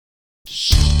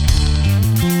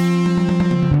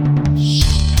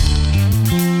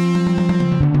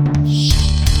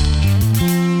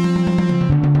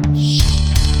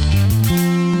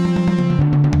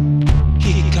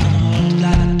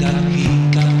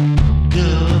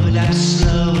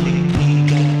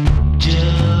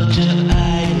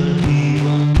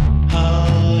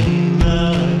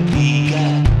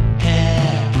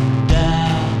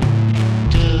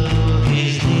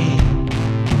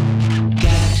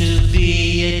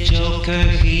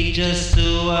He just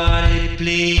do what he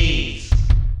please.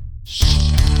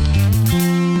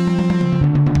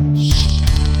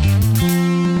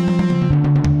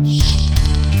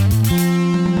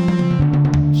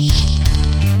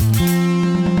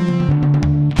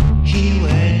 He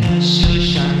wear no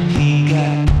shoes and he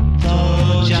got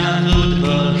Trojan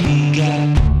football. He got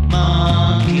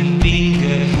monkey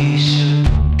finger. He should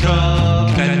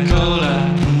Coca-Cola.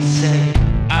 He say,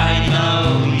 I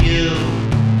know you.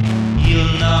 You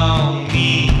know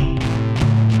me.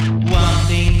 One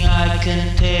thing I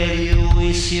can tell you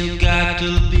is you got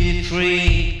to be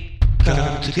free.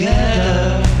 Come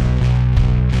together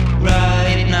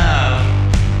right now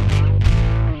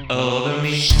over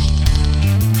me.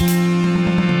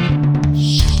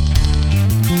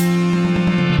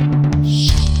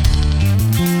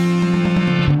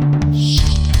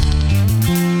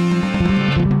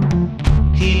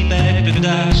 He back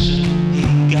production. He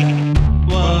got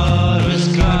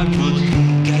Warriors Cardboard,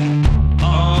 he got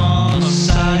on the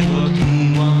sidewalk,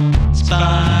 he want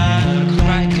spinal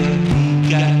cracker, he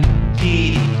got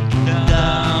feet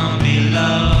down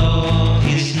below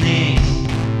his knees.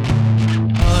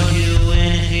 Hold you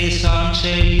in his arms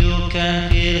till you can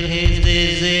feel his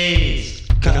disease.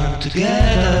 Come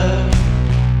together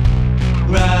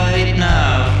right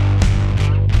now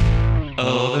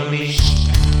over me.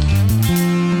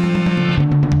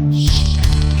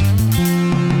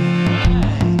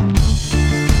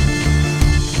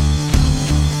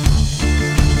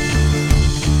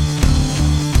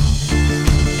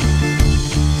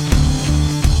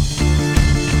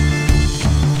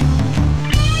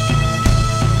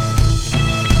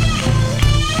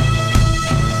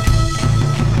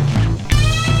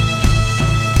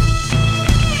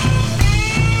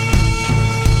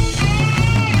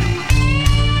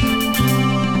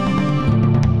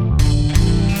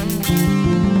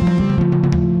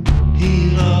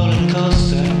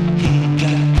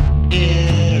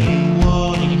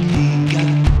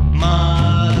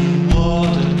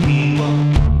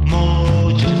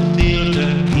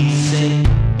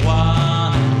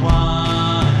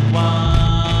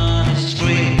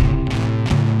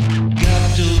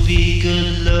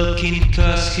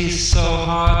 Cause he's so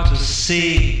hard to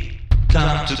see.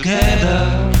 Come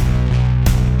together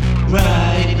right